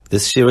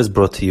This Shir is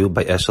brought to you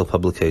by Eshel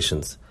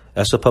Publications.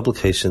 Eshel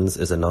Publications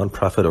is a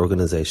non-profit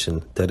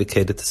organization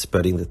dedicated to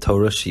spreading the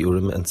Torah,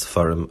 Shiurim, and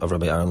Sefarim of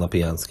Rabbi Aaron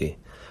Lapiansky.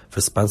 For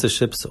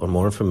sponsorships or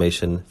more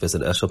information,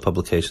 visit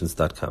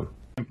eshelpublications.com.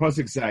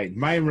 Pasuk Zayin.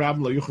 Mayim Rab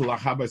lo yuchel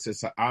lachabas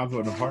es ha'ava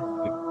and heart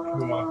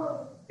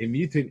l'kua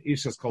emitin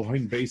ishas kol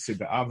hoin beise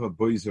be'ava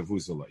boiz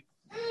v'vuzalei.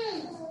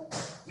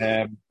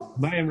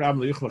 Mayim Rab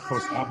lo yuchel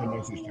lachos ava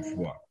nosish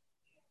tefua.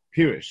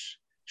 Pirish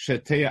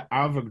sheteya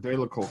ava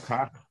g'dayla kol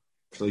kach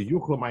so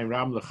yuchel mayim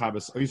Rab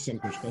lachabas oisem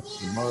k'shtet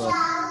Gemara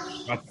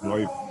shat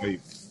loy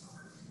p'ayv.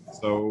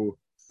 So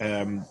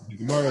the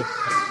Gemara,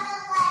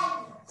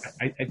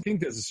 I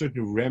think there's a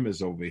certain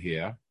remez over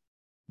here.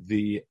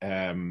 The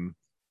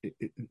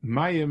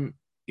Mayim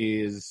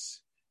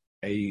is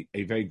a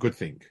very good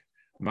thing.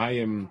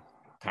 Mayim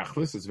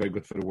Tachlis is very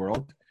good for the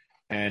world,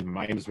 and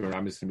Mayim is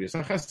Meramis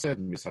Chesed,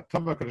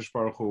 Misatava Kadosh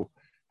Baruch Hu,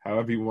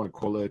 however you want to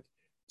call it.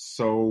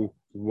 So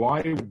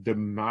why would the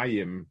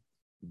Mayim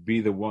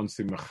be the ones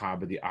to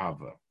Mechaber the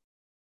Ava?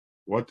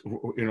 What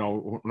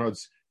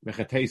it's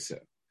Mechatesa.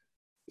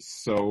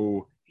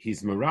 So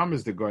he's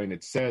Meramis the guy, and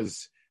it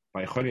says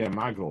by Choni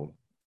Amagel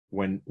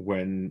when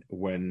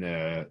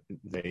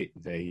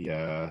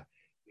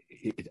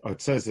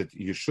it says that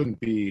you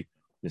shouldn't be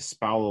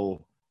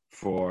mispalel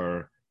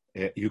for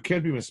you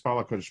can't be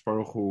mispalel Kadosh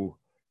Baruch Hu,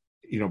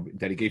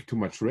 that he gave too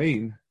much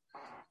rain.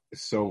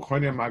 So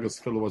Choni Magel's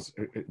feel was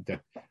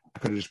that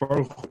Kadosh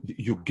Baruch Hu,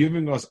 you're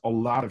giving us a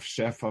lot of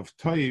shef of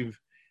toiv,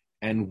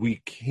 and we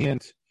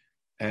can't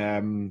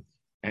deal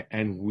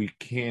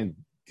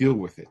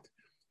with it.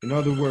 In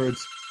other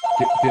words,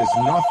 there's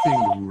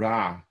nothing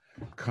ra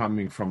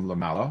coming from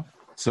Lamala.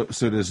 So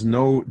there's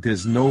no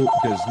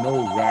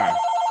ra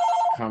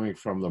coming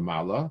from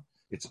Lamala.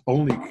 It's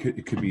only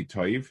it could be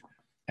toiv,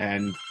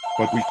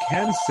 but we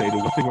can say the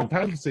one thing we're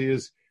entitled to say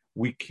is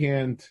we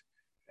can't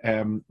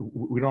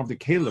we don't have the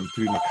kalim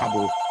to be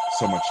makabel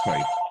so much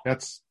toiv.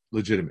 That's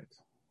legitimate.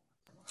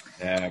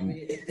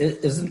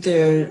 Isn't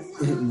there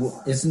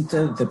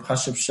the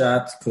Pashup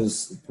Shat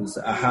because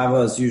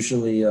Ahava is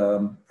usually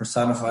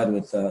personified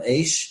with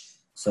Aish?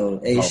 So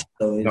Aish.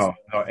 No,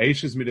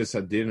 Aish is Midas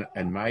Adin,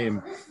 and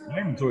Mayim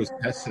is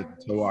tested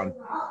and so on.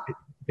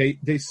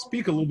 They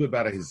speak a little bit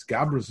about his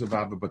gabrus of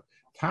Ava, but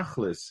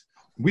Tachlis,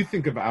 we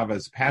think of Ava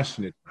as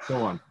passionate and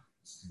so on.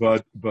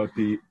 But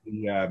the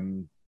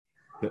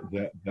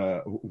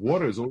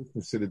water is always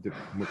considered the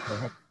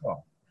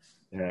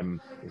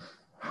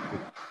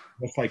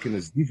just like in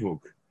his divug,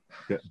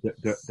 the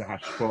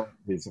hashpa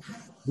is a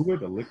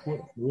fluid, a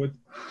liquid.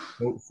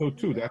 So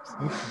too, that's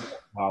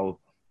how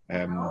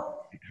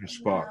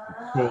hashpa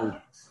called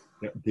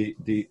the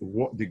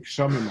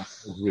gshamim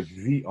with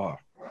VR.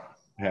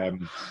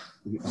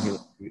 It's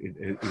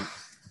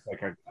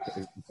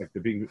like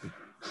the being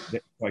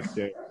like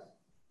the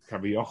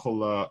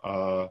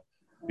kaviyachol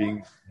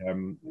being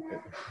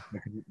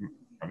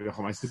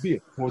kaviyachol nice to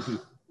be.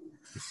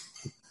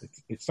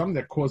 It's something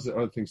that causes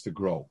other things to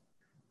grow.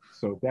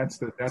 So that's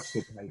the type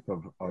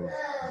of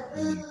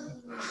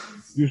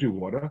usually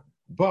water,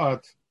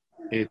 but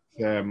it's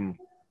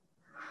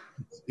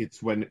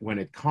when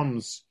it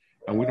comes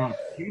and we don't have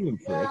feeling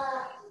for it,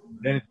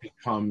 then it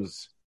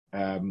becomes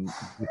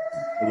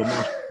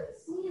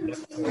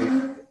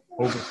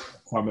over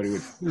somebody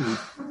with food.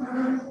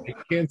 I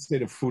can't say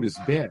the food is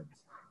bad,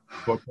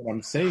 but what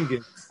I'm saying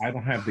is I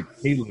don't have the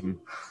kalim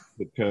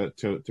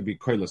to be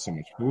koila so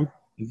much food,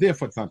 and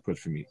therefore it's not good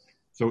for me.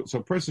 So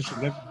a person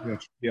should never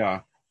be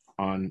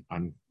on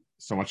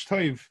so much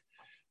toiv.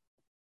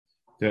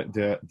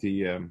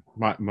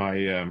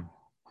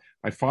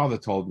 My father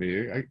told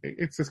me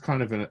it's just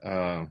kind of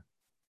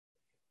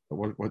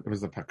what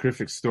was a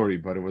pacrific story,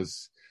 but it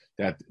was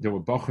that there were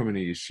bochum in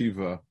a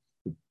yeshiva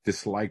who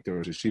disliked the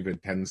yeshiva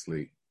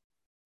intensely.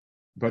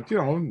 But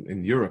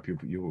in Europe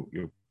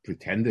you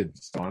pretended and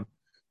so on.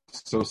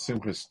 So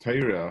Simchas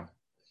Torah,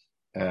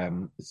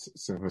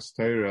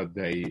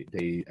 they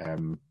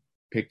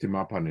picked him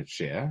up on a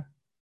chair,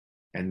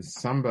 and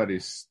somebody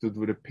stood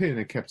with a pin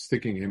and kept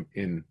sticking him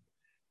in,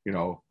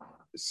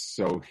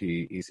 So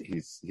he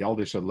yelled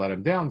they should let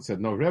him down. Said,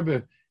 "No,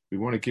 Rebbe, we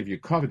want to give you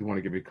covet. We want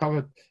to give you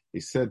covet." He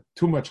said,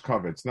 "Too much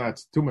covet.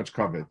 It's too much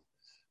covet."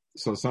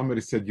 So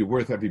somebody said, "You're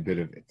worth every bit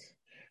of it."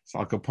 So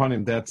Al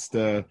Kapanim, that's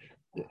the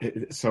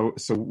so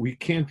we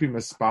can't be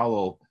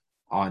mispalel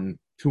on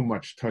too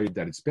much toy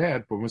that it's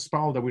bad, but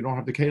mispalel that we don't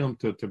have the kalim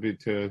to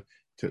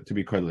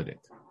be koiled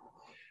it.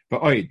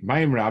 But oid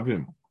mayim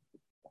rabim.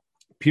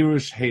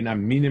 Pirush heina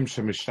minim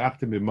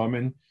shemishachtem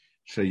b'momen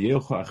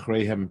sheyilchu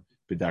achreihem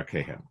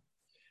b'darkehem.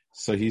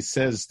 So he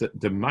says that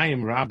the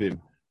mayim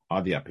rabim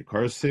are the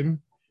apikorsim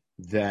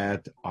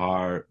that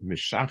are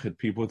mishachet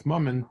people with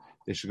momen.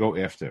 They should go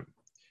after him.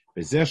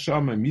 V'zeh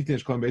shama mitin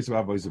shkolem beisav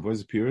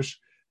avoyz pirush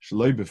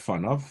shloi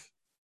b'fanav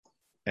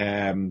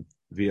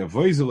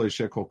v'avoyz lo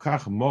shekol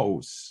kach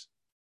moos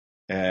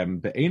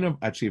be'enav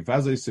achi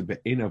vazoyse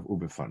be'enav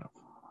u'b'fanav.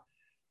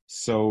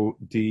 So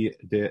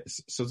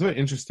it's a very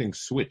interesting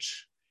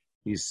switch.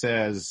 He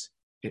says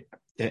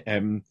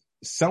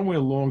somewhere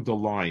along the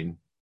line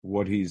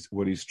what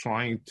he's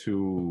trying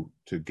to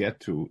get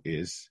to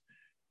is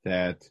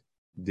that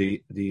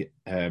the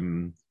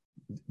Mayim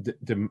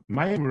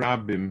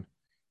Rabbim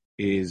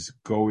is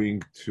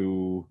going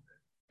to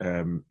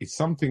it's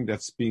something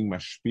that's being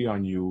mashpi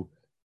on you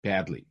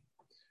badly.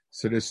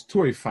 So there's two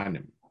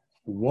ifanim.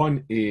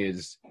 One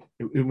is,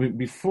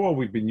 before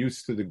we've been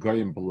used to the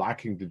goyim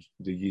blocking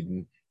the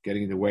Yidden,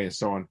 getting in the way and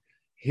so on.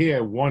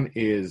 Here, one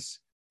is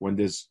when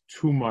there's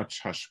too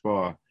much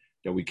hashpah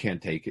that we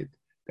can't take it.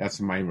 That's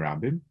Mayim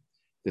Rabbim.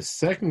 The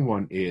second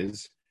one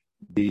is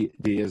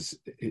there's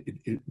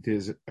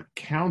a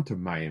counter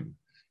Mayim.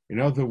 In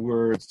other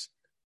words,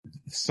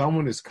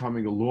 someone is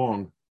coming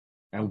along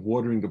and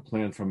watering the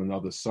plant from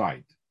another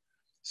side.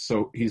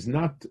 So he's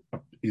not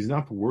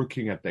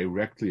working at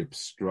directly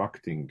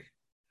obstructing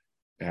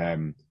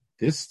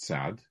this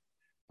tzad,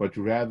 but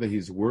rather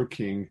he's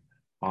working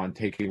on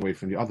taking away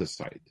from the other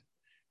side.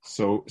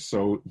 So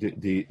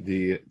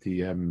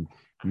the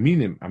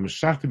minim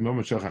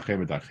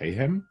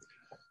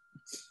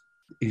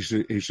he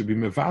should be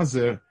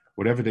mevazer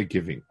whatever they're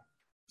giving.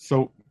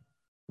 So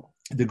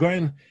the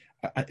Goyen,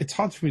 it's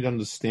hard for me to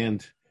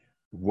understand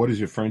what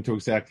he's referring to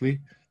exactly.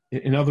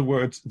 In other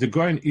words, the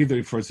Goyen either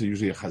refers to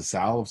usually a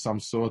chazal of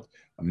some sort,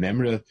 a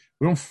memra.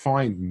 We don't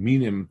find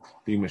minim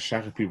being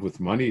meshachet people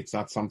with money. It's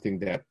not something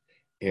that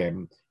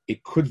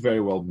it could very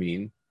well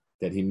mean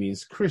that he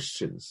means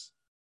Christians.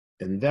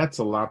 And that's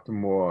a lot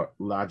more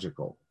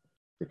logical.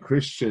 The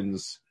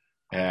Christians,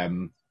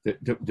 the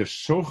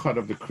shochad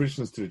of the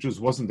Christians to the Jews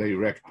wasn't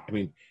direct. I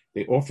mean,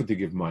 they offered to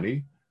give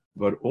money,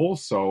 but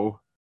also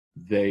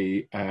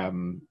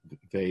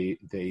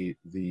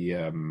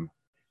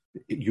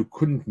you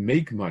couldn't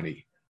make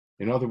money.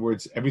 In other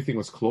words, everything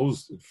was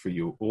closed for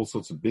you, all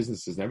sorts of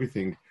businesses and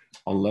everything,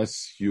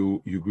 unless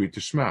you agreed to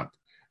shmat.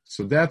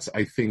 So that's,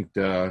 I think,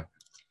 in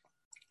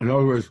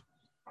other words,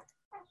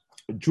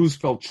 Jews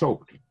felt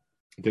choked.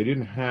 They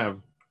didn't have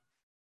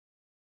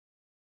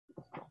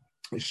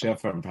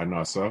shefa and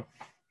parnasa,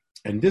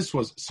 and this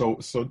was so.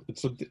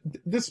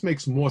 This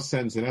makes more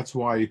sense, and that's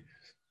why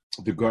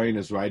the Goyen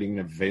is writing in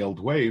a veiled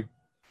way.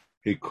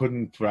 He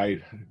couldn't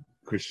write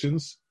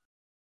Christians,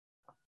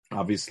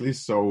 obviously.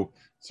 So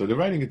they're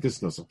writing it this.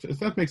 So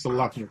that makes a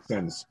lot more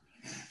sense.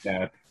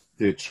 That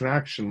the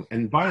attraction,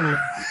 and by and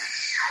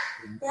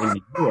large,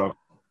 in Europe,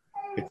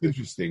 it's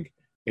interesting.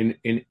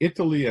 In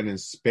Italy and in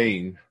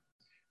Spain,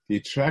 the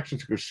attraction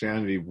to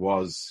Christianity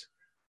was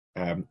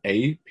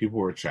people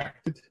were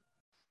attracted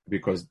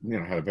because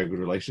had a very good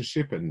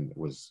relationship and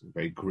was a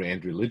very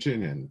grand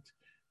religion and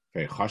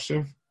very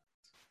chashiv,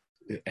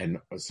 and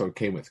so it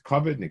came with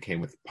kavod and it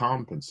came with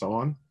pomp and so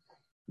on.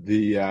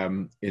 The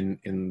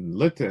in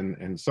Litten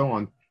and so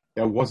on,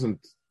 there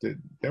wasn't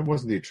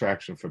the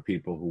attraction for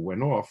people who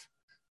went off.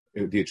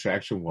 The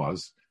attraction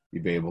was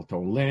you'd be able to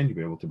own land, you'd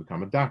be able to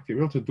become a doctor, you'd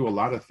be able to do a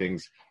lot of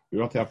things. You'd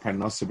be able to have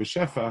parnasa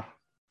b'shefa,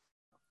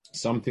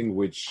 something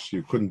which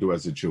you couldn't do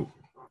as a Jew.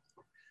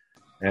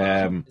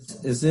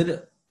 Is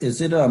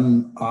it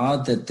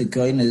odd that the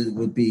Goyen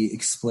would be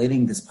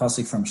explaining this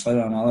pasuk from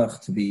Shlomo Amalek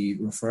to be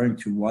referring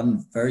to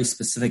one very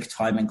specific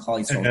time in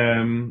Klal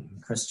Yisrael,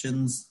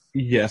 Christians?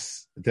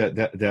 Yes,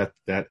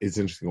 that is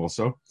interesting.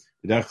 Also,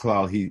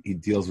 he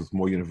deals with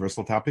more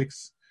universal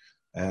topics.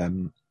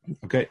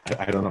 Okay,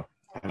 I don't know.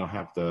 I don't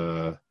have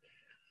the.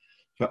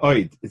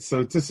 So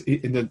it's just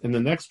in the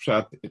next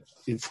shot.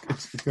 It's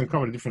going to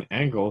come at a different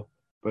angle.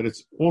 But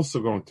it's also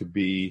going to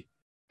be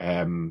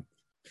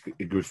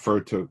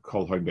referred to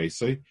Kol Haim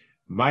Beisei.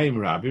 Mayim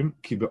Rabbim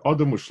ki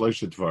be'odom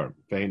u'shloisha dvar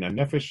ve'in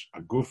ha'nefesh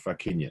ha'guf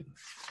ha'kinyan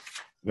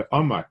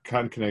ve'ama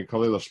kan k'neged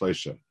kol ela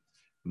shloisha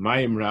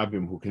Mayim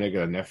Rabbim hu k'neged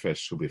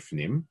ha'nefesh hu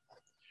b'fnim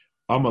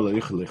ama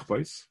le'ich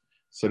lichbois.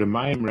 So the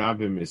Mayim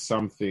Rabbim is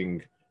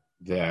something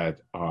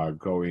that are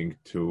going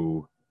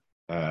to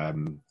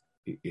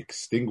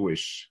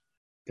extinguish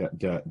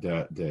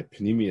the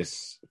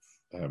pneumius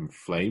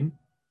flame.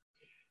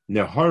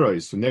 Nehara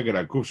is to neged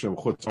aguf shem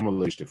chutz amal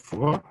leish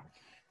tefuah.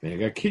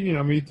 Neged kinyan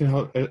amitin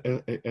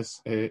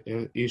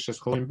ish es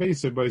kolim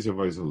beise beise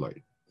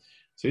vayzolay.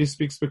 So he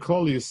speaks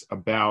Bekolis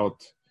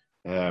about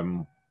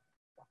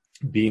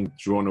being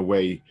drawn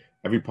away,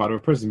 every part of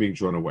a person being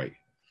drawn away.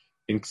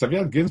 In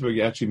Xavier Ginsburg,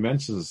 he actually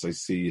mentions this. I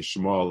see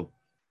Shmuel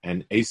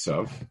and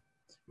Esav.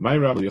 My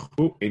Rabbi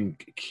Yechu in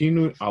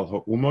Kinu al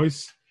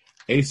ha'umois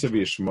Esav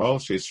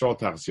Yishmuel she'Yisrael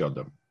tachas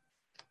yodam.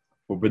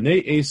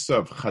 U'bnei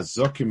Esav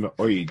chazokim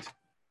me'oid.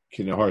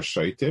 So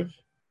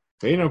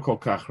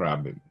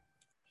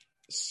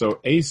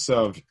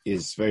Esav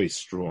is very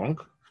strong,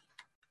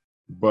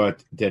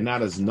 but they're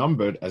not as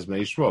numbered as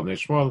Bnei Yishmael. Bnei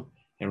Yishmael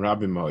and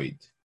Rabbi Moed.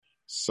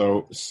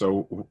 So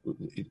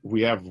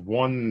we have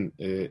one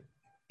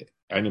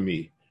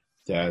enemy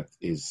that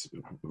is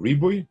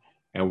Ribui,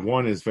 and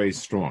one is very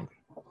strong.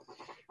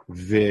 So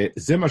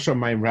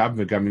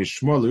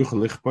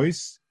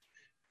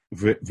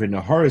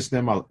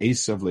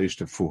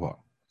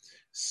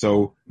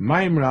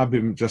Mayim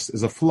Rabbim just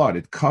is a flood.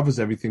 It covers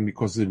everything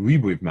because of the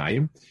Ribuy of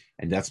Mayim,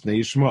 and that's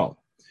Bnei Yishmael.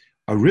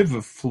 A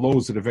river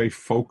flows at a very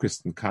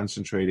focused and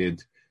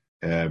concentrated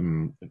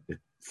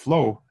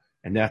flow,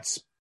 and that's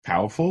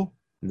powerful.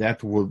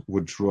 That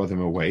would draw them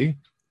away,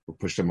 would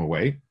push them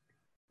away.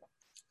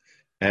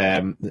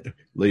 And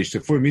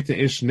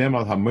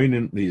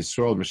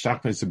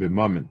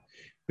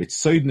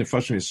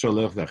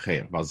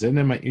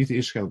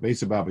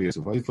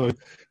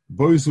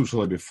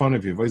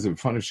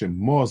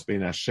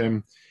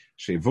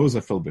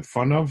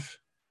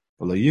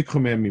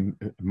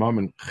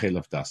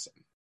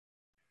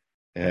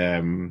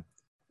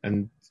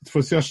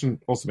Tfus Yoshin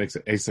also makes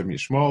it Esav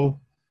Mishmol.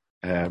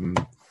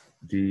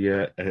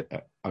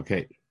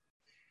 Okay.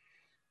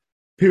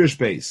 Pirish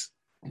base.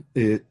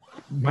 Mayim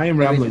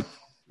Ramli.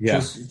 Yeah.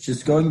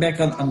 Just going back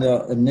on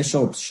the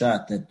initial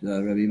shot that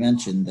Rabbi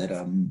mentioned,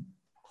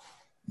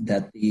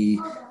 that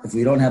if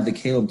we don't have the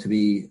kelim to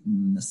be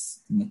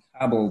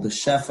mekabel, the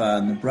shefa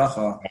and the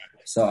bracha,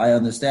 so I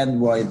understand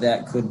why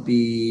that could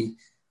be,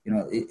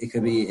 it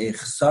could be a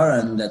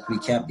chesaron that we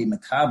can't be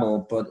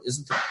mekabel, but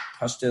isn't the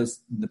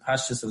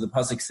pashtus of the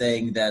pasuk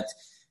saying that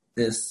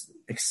this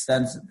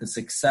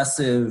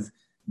excessive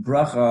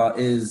bracha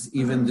is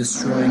even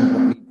destroying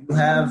what we do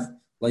have?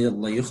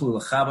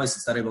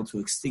 It's not able to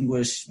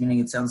extinguish, meaning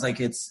it sounds like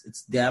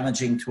it's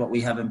damaging to what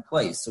we have in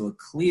place. So a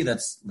kli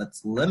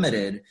that's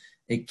limited,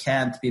 it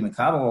can't be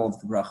makabel of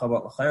the bracha,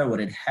 but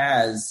what it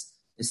has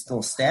is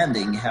still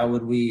standing. How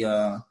would we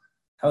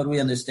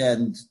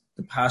understand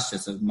the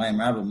pashtus of mayim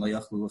rabim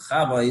layachlu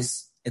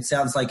l'chabais? It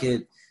sounds like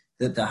that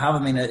the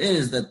havamina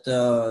is that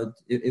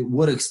it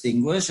would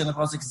extinguish, and the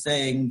pasuk is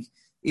saying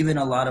even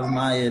a lot of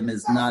mayim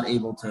is not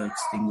able to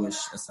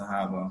extinguish a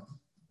sahaba.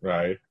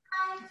 Right.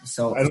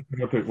 So I don't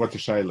know what the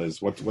shaila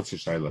is. What's the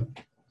shaila?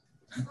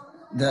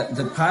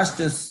 The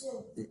pashtus,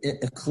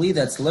 a kli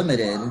that's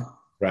limited.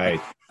 Right.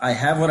 I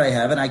have what I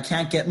have, and I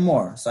can't get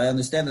more. So I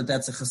understand that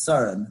that's a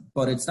chesaron,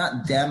 but it's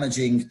not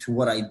damaging to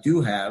what I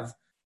do have.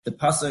 The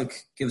pasuk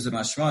gives a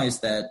mashmais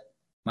that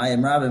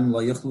mayim rabim lo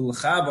yuchlu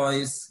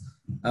l'chabois.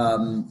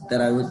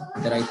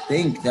 That I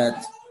think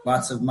that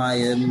lots of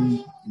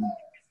mayim.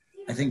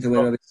 I think the way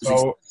Rabbi is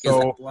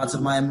that lots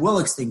of mayim will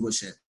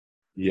extinguish it.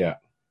 Yeah.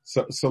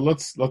 So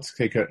let's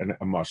take a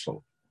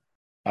mashal.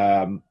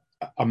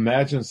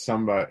 Imagine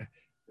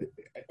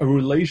a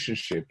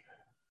relationship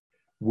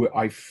where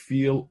I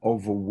feel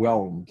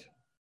overwhelmed.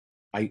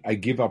 I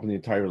give up on the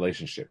entire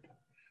relationship.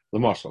 The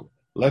mashal.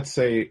 Let's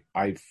say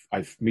I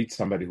meet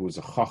somebody who is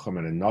a chacham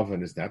and a nava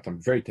and is that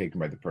I'm very taken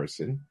by the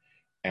person,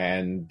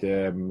 and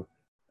I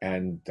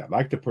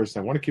like the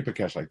person. I want to keep a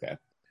cash like that,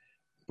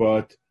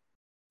 but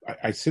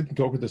I sit and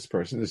talk with this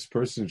person. This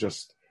person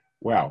just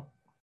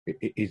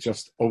it's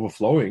just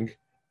overflowing.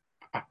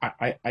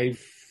 I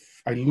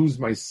lose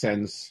my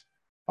sense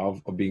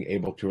of being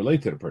able to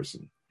relate to the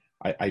person.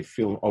 I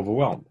feel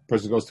overwhelmed. The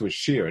person goes to a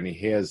shir and he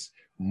hears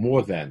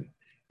more than.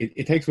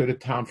 It takes away the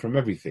time from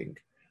everything.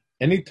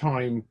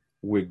 Anytime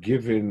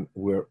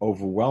we're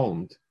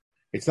overwhelmed,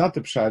 it's not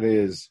the pshat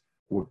is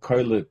we're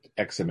koilet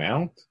X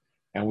amount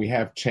and we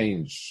have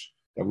change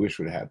that we wish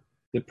we'd have.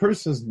 The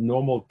person's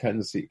normal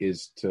tendency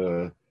is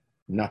to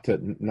not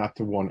to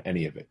want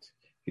any of it.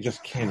 He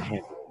just can't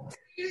handle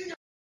it.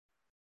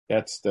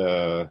 That's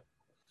the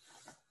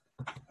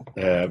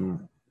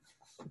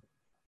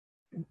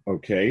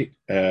okay.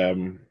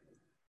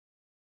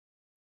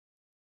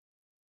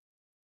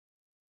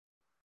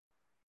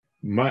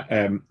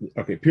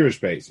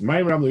 Pirish base.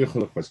 My ram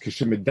leuchelach was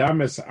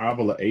kishemedames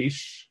avala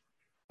eish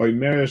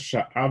oimer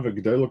sha'av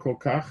g'dol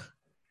kolkach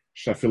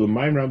shafil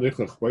mayim ram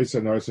leuchelach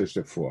boisa narse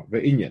shefur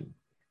ve'inyan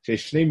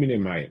she'shnei minei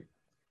mayim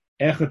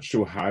echad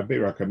shu harbe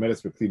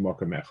rakamedes bekli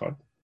mokem echad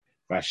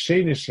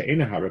v'asheni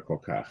she'ena harbe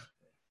kolkach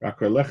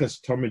rakoleches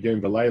tomid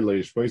yom v'layla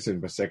yishboisen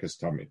v'sekes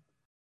tomid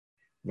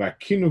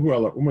v'kinuhu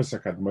ala umas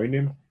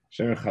akadmoinim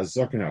she'en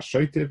chazokin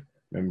ha'shoitiv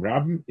mem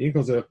rabim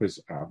inkol zelech b'is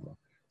ava.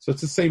 So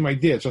it's the same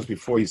idea, just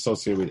before he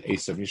associated with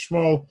Esav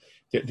Yishmael.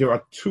 There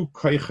are two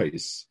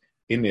koiches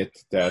in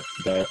it that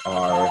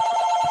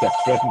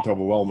threaten to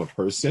overwhelm a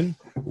person.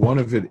 One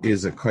of it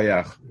is a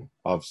koyach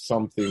of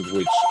something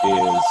which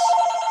is,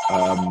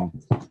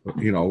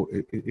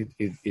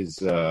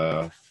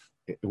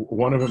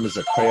 one of them is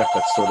a koyach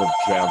that sort of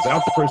drowns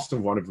out the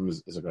person. One of them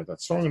is a koyach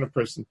that's strong in a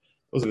person.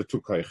 Those are the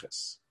two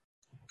koiches.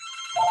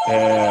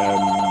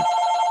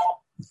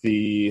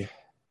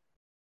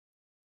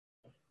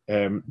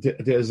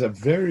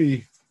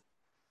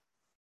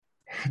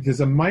 There's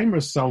a mimer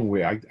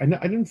somewhere. I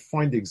didn't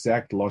find the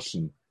exact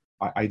lashon.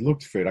 I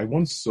looked for it. I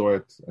once saw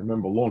it. I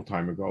remember a long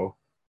time ago,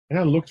 and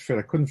I looked for it.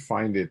 I couldn't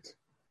find it.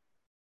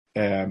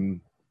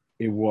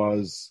 It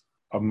was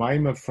a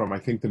mimer from I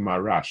think the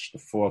Marash, the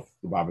fourth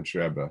Lubavitch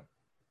Rebbe,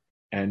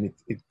 and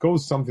it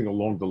goes something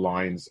along the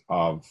lines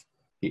of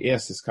he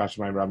asks his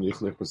Kashmayim Ram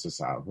Yichlich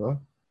B'Sasava.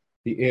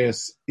 He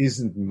asks,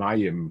 isn't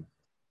Mayim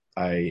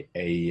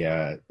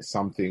a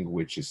something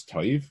which is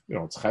toiv,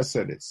 it's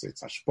chesed, it's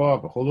hashpah,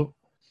 v'cholu,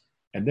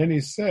 and then he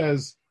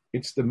says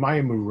it's the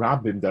mayim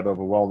rabim that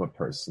overwhelm a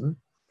person,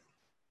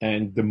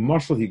 and the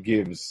mashal he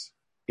gives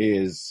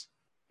is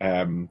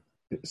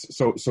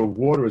so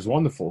water is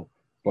wonderful,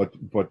 but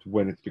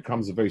when it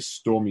becomes a very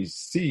stormy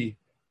sea,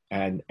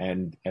 and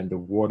the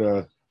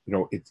water,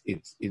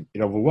 it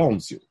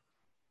overwhelms you.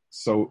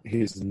 So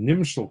his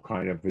nimshal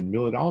kind of in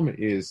Milad Alma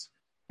is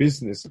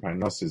business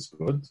parnas is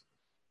good,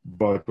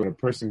 but when a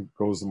person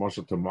goes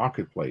marshal to a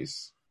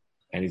marketplace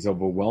and he's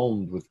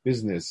overwhelmed with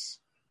business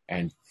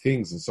and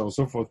things and so on and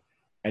so forth,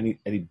 and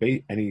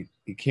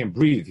he can't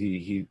breathe,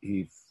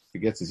 he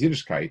forgets his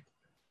Yiddishkeit.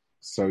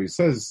 So he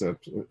says,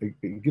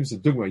 he gives a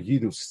dugma,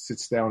 Yid who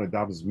sits down and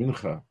davens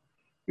mincha,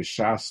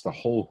 b'shas the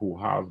whole who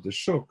have the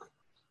shuk.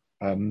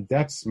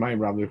 That's my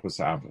Rabbi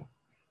Ava.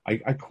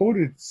 I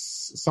quoted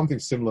something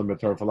similar in the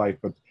Torah for Life,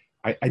 but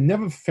I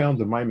never found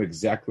the mime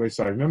exact way.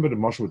 So I remember the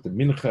mashal with the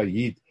mincha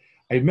yid.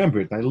 I remember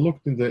it. I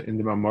looked in the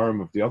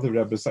mamarim of the other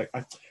rebbes.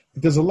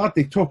 There's a lot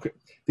they talk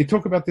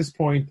about this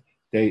point.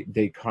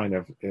 They kind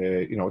of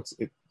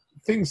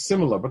things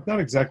similar, but not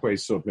exact way I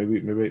saw it.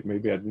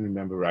 Maybe I didn't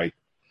remember right.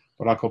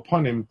 But I'll call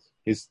upon him.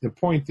 The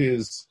point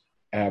is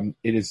it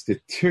is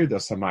the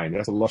tirdas hamayim.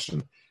 That's a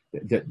lashon.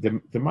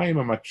 The mayim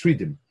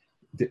amatridim.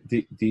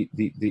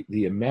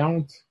 The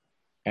amount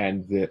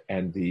and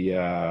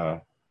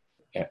the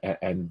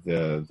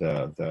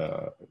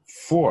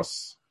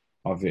force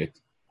of it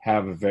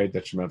have a very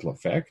detrimental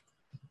effect,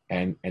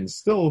 and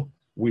still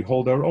we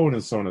hold our own,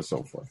 and so on and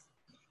so forth.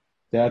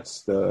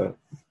 That's the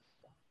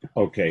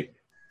okay.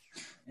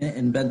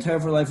 And Ben Ter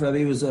for Life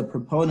Rabbi was a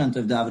proponent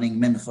of davening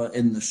mincha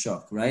in the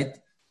shuk, right?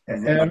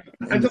 In the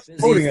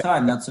busiest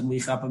time, that's when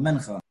we chapa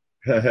mincha.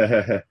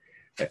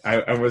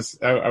 I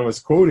was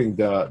quoting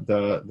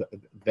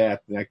that,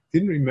 and I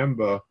didn't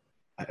remember.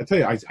 I tell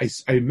you, I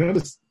remember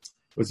it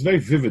was very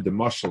vivid, the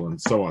mashal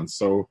and so on.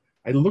 So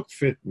I looked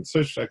for it and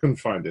searched. I couldn't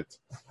find it.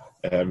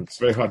 It's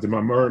very hard. The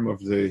mamurim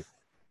of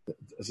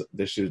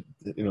they should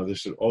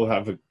all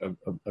have a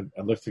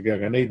lift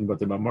together Gan Eden, but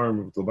the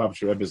mamurim of the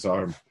Lubavitcher Rebbe's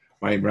are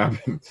Mayim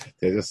Rabbim.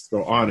 They just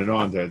go on and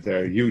on.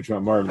 They're huge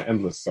mamurim,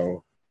 endless.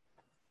 So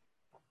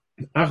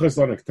achas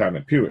lanek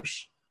tana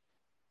pirish.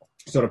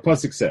 So the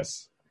pasuk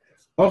says,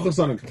 achas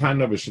lanek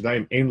tana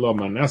v'shadayim ein lo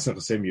manasach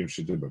asem yim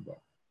shedubaba.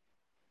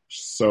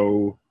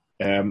 So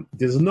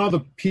there's another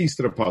piece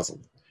to the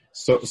puzzle.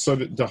 So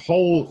the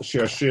whole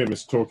Shir HaShirim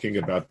is talking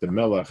about the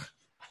Melech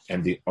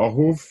and the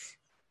Ahuv,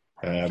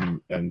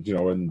 and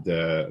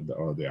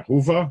the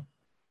Ahuva,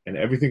 and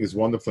everything is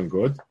wonderful and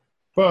good.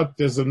 But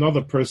there's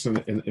another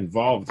person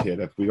involved here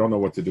that we don't know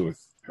what to do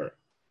with her.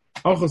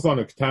 The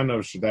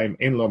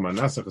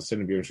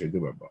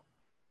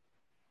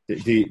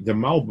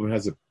Malbim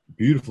has a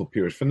beautiful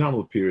pirish,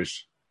 phenomenal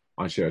pirish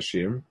on Shir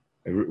HaShirim.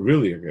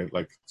 Really,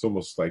 it's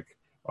almost like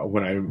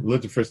when I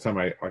lived the first time,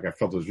 I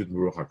felt it was written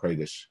Baruch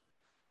HaKodesh,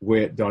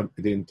 where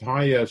the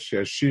entire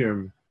Shir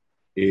HaShirim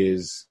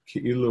is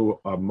Ki'ilu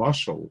a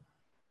mashal.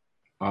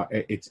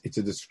 It's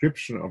a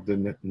description of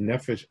the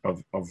nefesh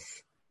of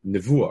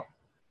nevuah,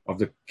 of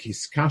the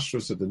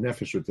kiskashrus of the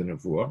nefesh with the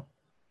nevuah.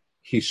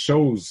 He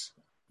shows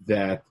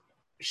that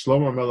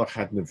Shlomo Melech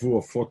had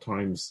nevuah 4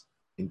 times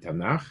in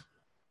Tanakh,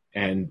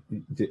 and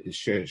the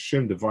Shir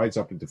HaShirim divides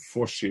up into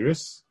 4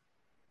 shiras.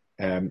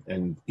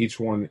 And each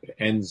one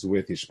ends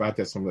with Yishpat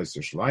Yasam Leis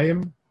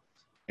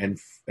and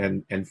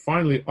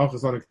finally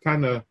Achaz Lanek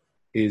Tana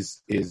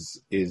is the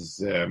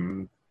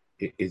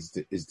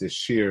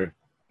shir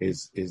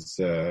is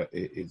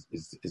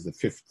the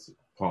 5th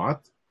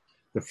part.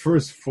 The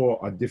first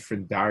 4 are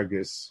different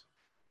dargas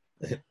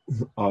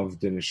of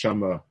the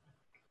neshama.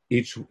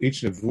 Each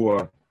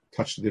nevuah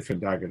touched a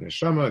different darga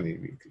neshama, and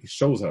he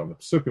shows how on the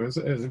psukim. It's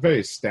a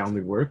very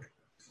astounding work.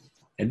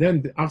 And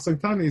then the Achaz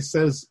Lanek Tana, he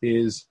says,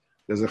 is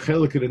there's a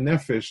chelik of the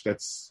nefesh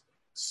that's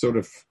sort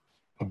of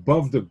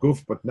above the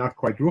guf, but not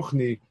quite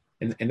ruchni,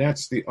 and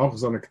that's the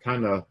Achaz Lanek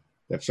Tana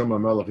that Shlomo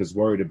Melech is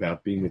worried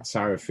about being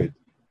mitzarefit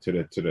to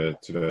the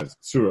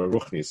tzura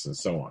ruchnis and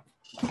so on.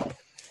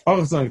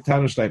 Achaz Lanek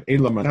Tana shtayim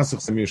ein lo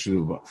manasach samir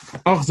shluva.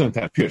 Achaz Lanek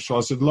Tana pir shal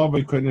asad lo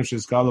v'kodim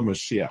shizgala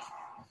Mashiach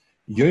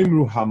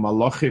yomru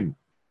hamalachim.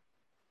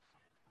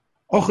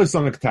 Achaz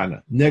Lanek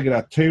Tana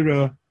neged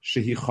Torah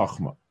shehi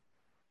chachma.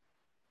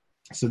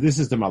 So this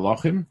is the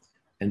malachim.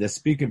 And they're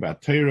speaking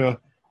about Torah,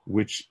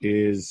 which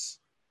is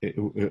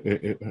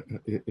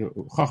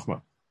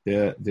Chachma.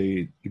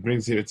 He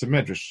brings here, it's a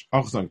medrash.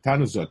 Achzang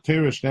Tanuza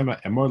Torah Shnema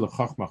Emor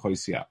LeChachma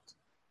Choisiat.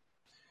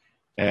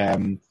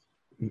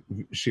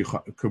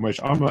 Kumash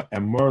Amma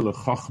Emor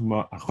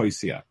LeChachma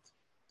Choisiat.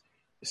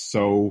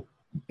 So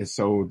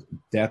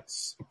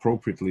that's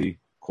appropriately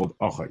called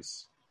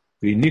Achais.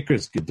 The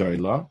Nikras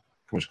Gedoyla,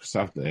 Kumash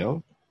Kasaf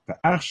Leil,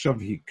 Va'achshav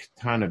Hi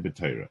Ktana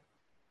B'Torah.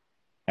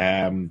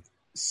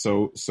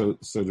 So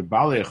the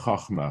Balei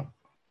Chachma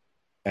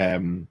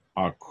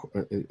are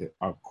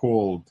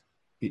called,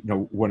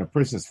 when a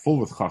person is full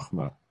with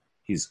Chachma,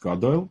 he's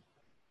Gadol.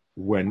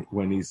 When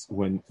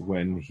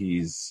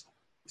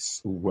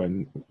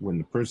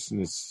the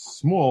person is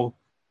small,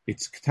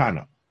 it's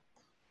Ktana.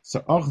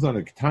 So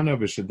Achdan Ktana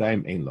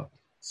v'Shadayim Einla.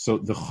 So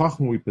the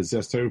Chachma we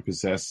possess, Torah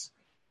possess,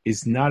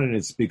 is not in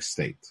its big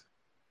state.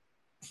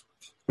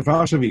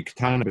 So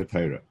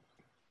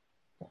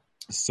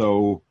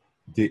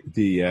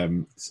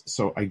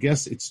so I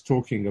guess it's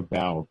talking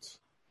about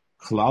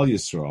Klal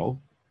Yisrael,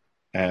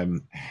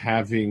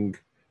 having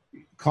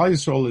Klal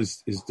Yisrael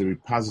is the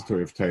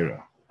repository of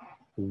Torah.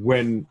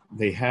 When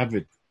they have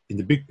it in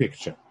the big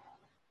picture,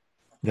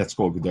 that's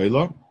called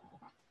Gedolah.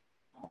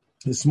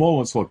 The small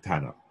one's called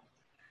Tana.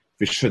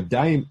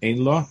 V'shadayim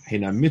ein lo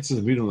heina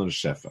mitzvahs midon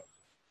l'shefa.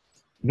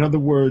 In other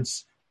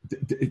words,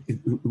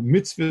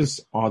 mitzvahs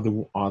are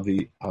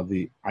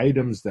the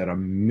items that are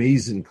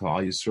amazing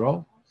Klal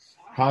Yisrael.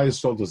 Klal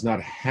Yisrael does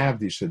not have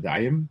the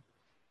Shadayim.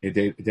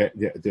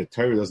 The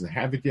Torah doesn't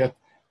have it yet.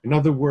 In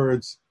other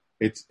words,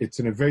 it's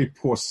in a very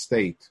poor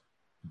state,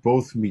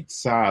 both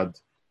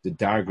mitzad, the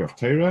darga of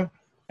Torah,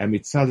 and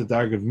mitzad, the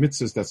darga of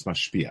mitzvahs, that's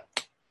mashpia.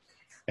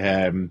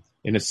 In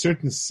a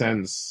certain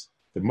sense,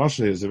 the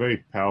mashal is a very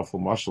powerful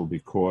mashal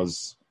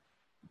because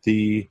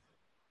the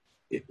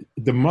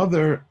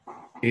mother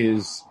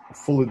is a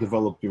fully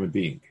developed human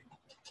being.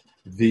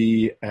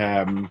 The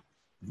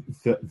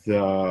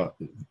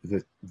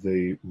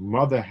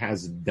mother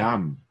has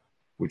dam,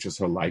 which is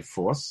her life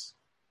force,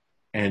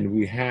 and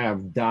we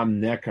have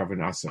dam nekav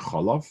and asa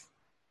chalav.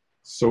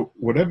 So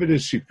whatever it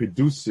is she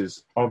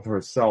produces of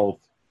herself,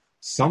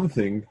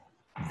 something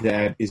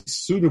that is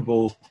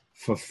suitable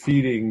for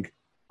feeding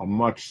a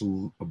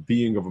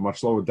being of a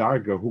much lower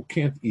darga who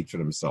can't eat for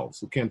themselves,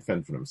 who can't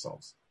fend for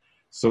themselves.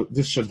 So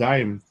this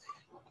shadayim,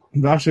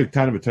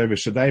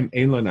 shadayim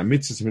ein lo na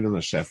mitzvahs midon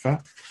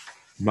l'shefa,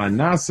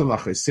 manasa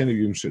lachesenu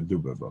yum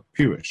sheduba ba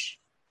pirish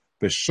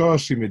b'shor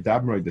shi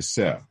medabro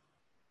deser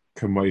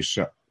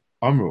k'moisha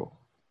amru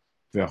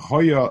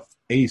v'hoya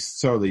eis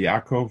tzor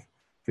leYaakov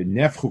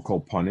v'nefchu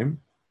kol panim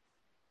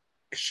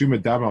k'shu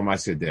medabro al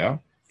ma'aseh yodea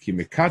ki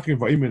mekatrin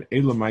v'oimen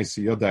elo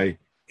ma'aseh yodai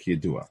ki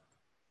yedua.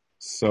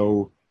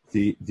 So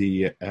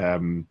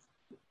when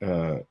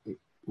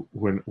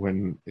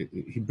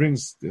he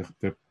brings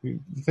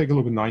take a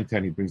look at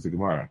 9:10, he brings the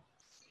Gemara.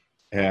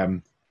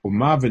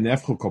 Uma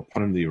v'nefchu kol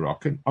panim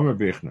liYirakin amar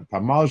b'echna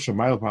pamal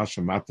shamayel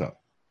pa'ashamata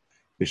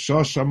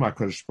b'shor shama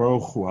HaKadosh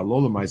Baruch Hu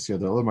halol ma'aseh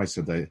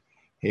yodai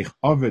heich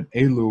aved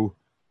elu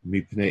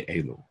mipnei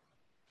elu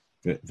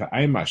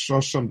v'ayim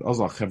ha'shosham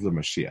d'ozal chevle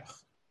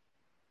Mashiach.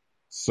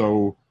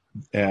 So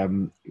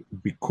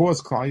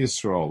because Klal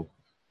Yisrael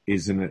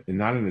is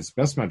not in its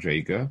best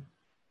madrega,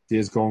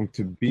 there's going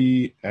to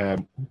be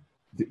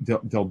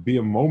there'll be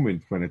a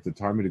moment when at the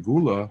time of the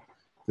Gula,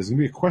 there's going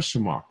to be a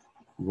question mark.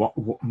 What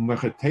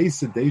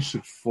mechatesa they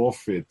should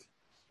forfeit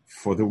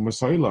for the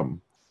Umas Olam,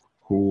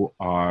 who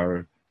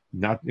are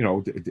not,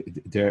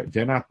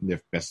 they're not in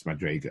their best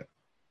madrega.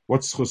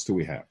 What schus do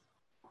we have?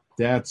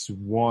 That's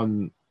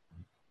one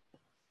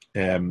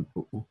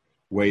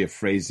way of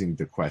phrasing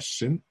the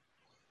question.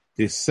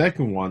 The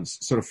second one,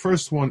 so the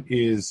first one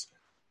is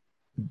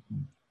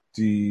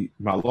the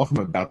malachim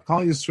about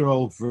Klal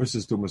Yisrael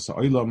versus the Umas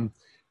Olam,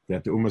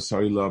 that the Umas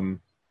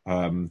Olam,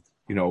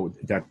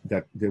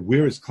 that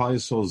where is Klal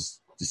Yisrael's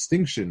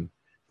distinction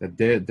that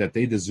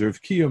they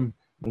deserve kiyum,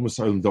 Umas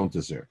Olam don't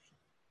deserve.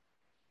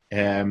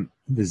 The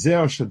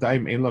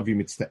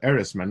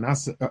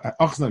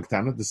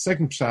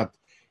second pshat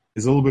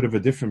is a little bit of a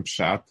different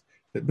pshat,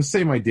 the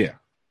same idea.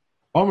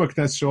 So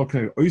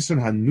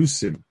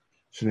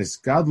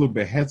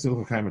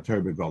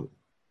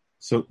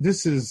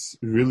this is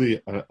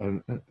really,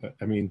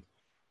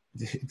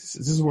 this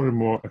is one of the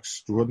more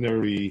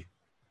extraordinary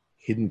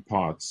hidden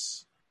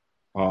parts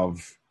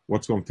of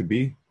what's going to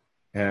be.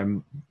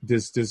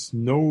 There's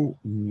no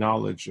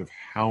knowledge of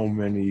how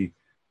many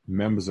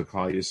members of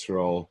Klal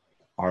Yisrael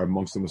are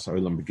amongst the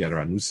Masa'olam Begetter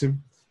Anusim.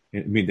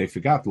 I mean, they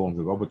forgot long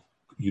ago, but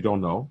you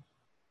don't know.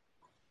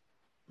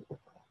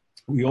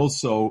 We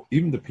also,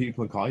 even the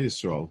people in Klal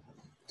Yisrael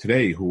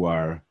today who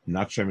are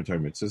not Shemet Torah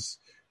Mitzvahs,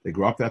 they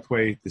grew up that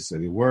way, they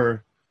said they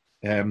were.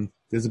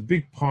 There's a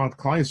big part,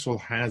 Klal Yisrael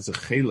has a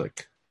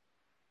chelik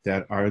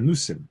that are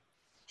Anusim.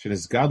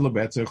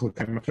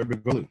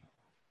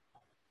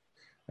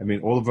 I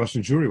mean, all of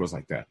Russian Jewry was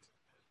like that.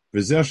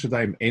 V'zer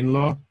shadayim ein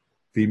lo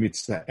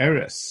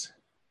v'mitzta'eres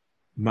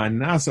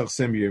manasach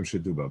sem yom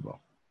sheduba bo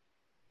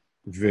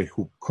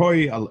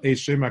v'hukoi al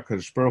eishem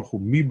HaKadosh Baruch Hu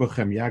mi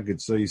b'chem yagid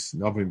zois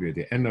novim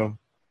v'yede'eno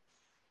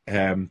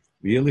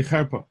v'yeli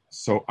cherpa.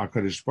 So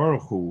HaKadosh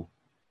Baruch Hu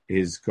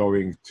is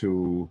going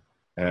to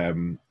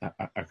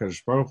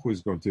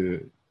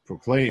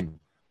proclaim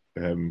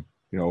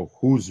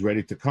who's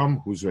ready to come,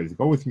 who's ready to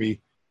go with me,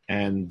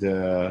 and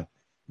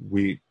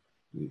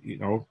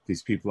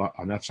these people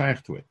are not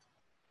shaykh to it.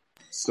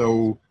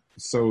 So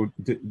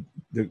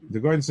the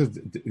Goyen says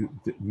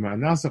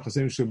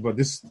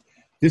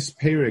this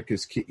Perek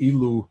is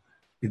ki'ilu,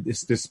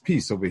 this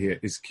piece over here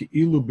is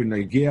ki'ilu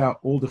b'nagea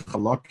all the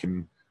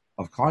chalakim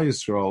of Klal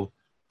Yisrael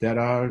that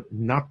are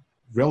not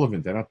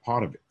relevant, they're not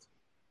part of it.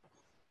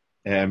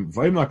 V'ayim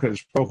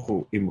HaKadosh Baruch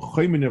Hu im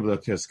choymin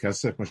evlates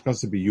kesef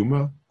mashkasa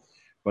b'yuma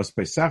was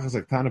Pesach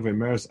zaktana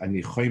v'meres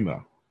ani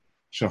choyma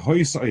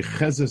shahoyis oy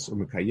chezes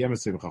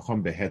u'mekayemes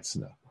v'chachom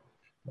behetzna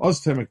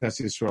oz temek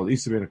Knesset Yisrael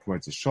isa b'nei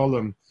k'moitz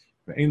shalom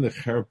v'ein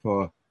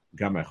lecherpa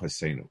gam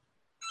echosenu.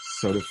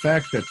 So the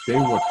fact that they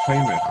were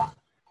kaimech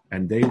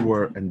and they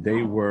were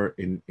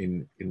in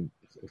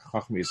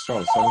Chachmei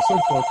Yisrael, so on and so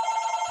forth,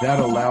 that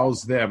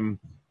allows them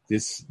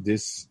this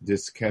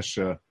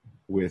kesha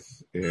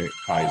with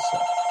Kaiser.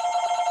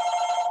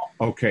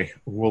 Okay,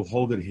 we'll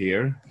hold it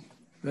here.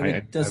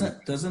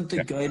 Doesn't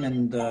the guy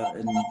in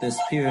this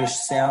Pirush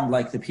sound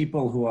like the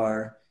people who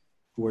are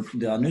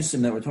the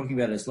Anusim that we're talking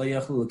about is Lo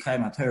Yachlu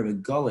L'Kayim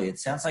HaTorah V'Golei? It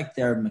sounds like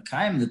they're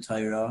Mekayim the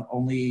Torah,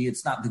 only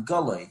it's not the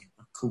Golei.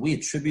 Could we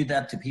attribute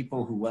that to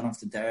people who went off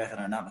the derech and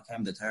are not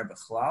Mekayim the Torah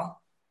B'Chlal?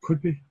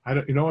 Could be. I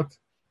don't. You know what?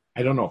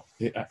 I don't know.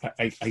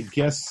 I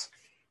guess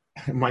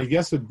my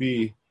guess would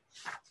be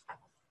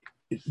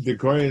the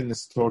Goyen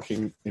is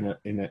talking in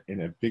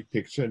a big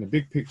picture. And the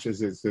big picture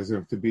is there's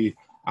going to be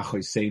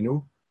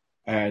Achosenu,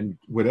 and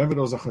whatever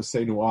those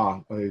Achosenu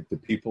are the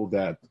people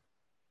that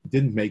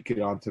didn't make it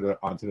onto the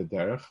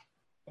derech,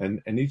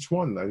 and each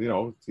one,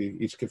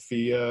 each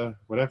kafia,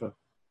 whatever.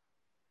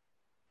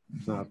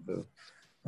 It's not the